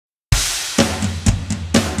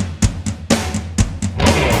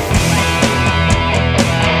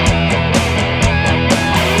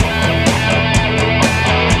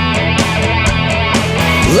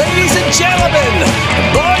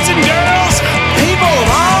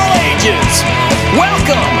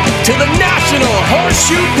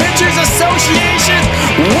Horseshoe Pitchers Association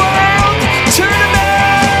World Tournament!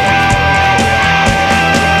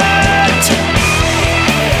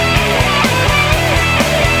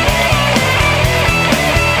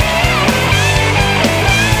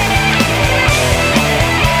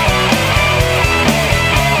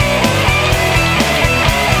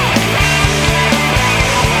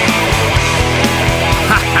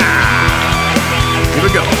 Here we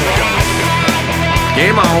go.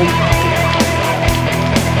 Game on.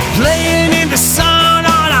 Playing in the sun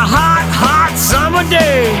on a hot, hot summer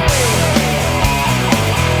day.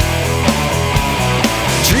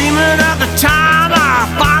 Dreaming of the time I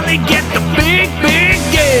finally get the big, big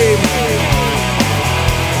game.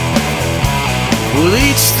 We'll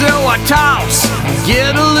each throw a toss,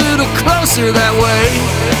 get a little closer that way.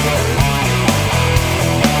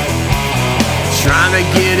 Trying to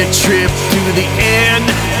get a trip to the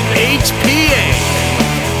NHPA.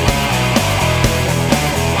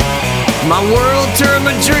 My world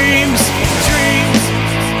tournament dreams.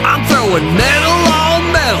 I'm throwing metal on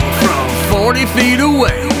metal from 40 feet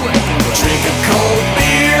away. Drink a cold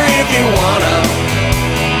beer if you wanna.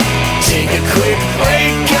 Take a quick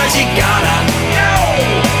break cause you gotta.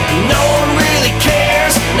 No one really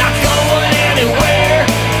cares, not going anywhere.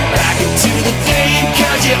 Back into the game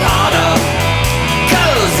cause you oughta.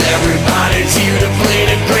 Cause everybody's here to play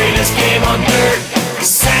the greatest game on dirt,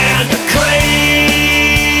 sand, or clay.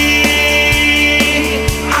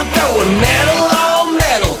 I'm throwing metal on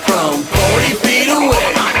metal from 40 feet away.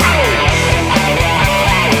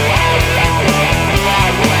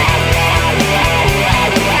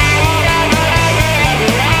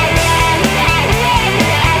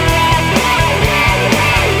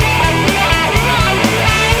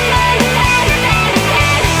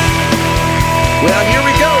 Well, here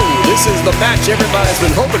we go. This is the match everybody's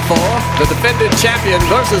been hoping for. The defending champion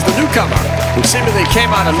versus the newcomer, who seemingly came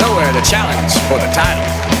out of nowhere to challenge for the title.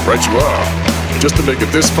 Right you are. Just to make it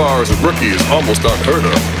this far as a rookie is almost unheard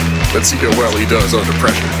of. Let's see how well he does under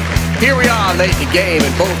pressure. Here we are late in the game, and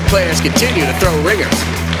both players continue to throw ringers.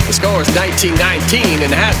 The score is 19-19 and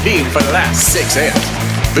has been for the last 6 ends.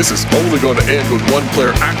 This is only going to end when one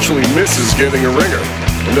player actually misses getting a ringer.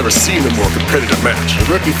 I've never seen a more competitive match.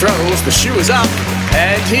 The rookie throws, the shoe is up,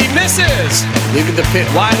 and he misses, leaving the pit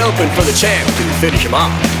wide open for the champ to finish him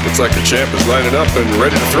off. Looks like the champ is lining up and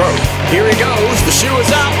ready to throw. Here he goes, the shoe is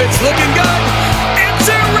up, it's looking good, it's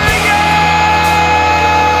a ringer!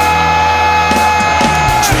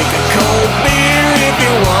 Drink a cold beer if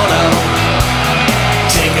you wanna.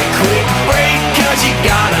 Take a quick break cause you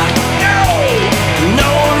gotta. No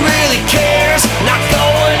one really cares, not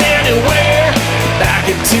going anywhere. Back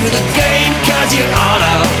into the game cause you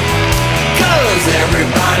oughta. Cause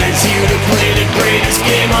everybody's here to play the greatest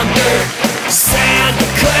game on dirt, sand,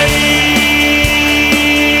 or clay.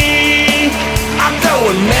 I'm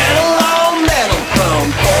throwing metal on metal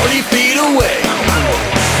from 40 feet away.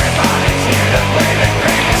 Everybody's here to play the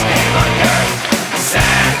greatest game on dirt,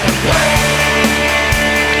 sand, or clay.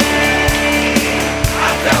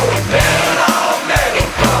 I'm throwing metal on metal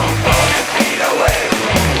from 40 feet away.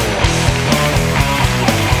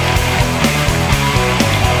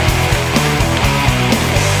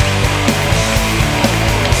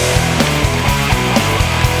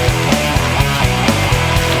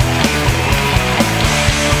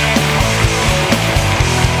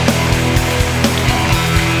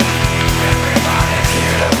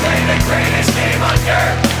 Greatest game on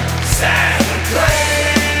dirt, sand.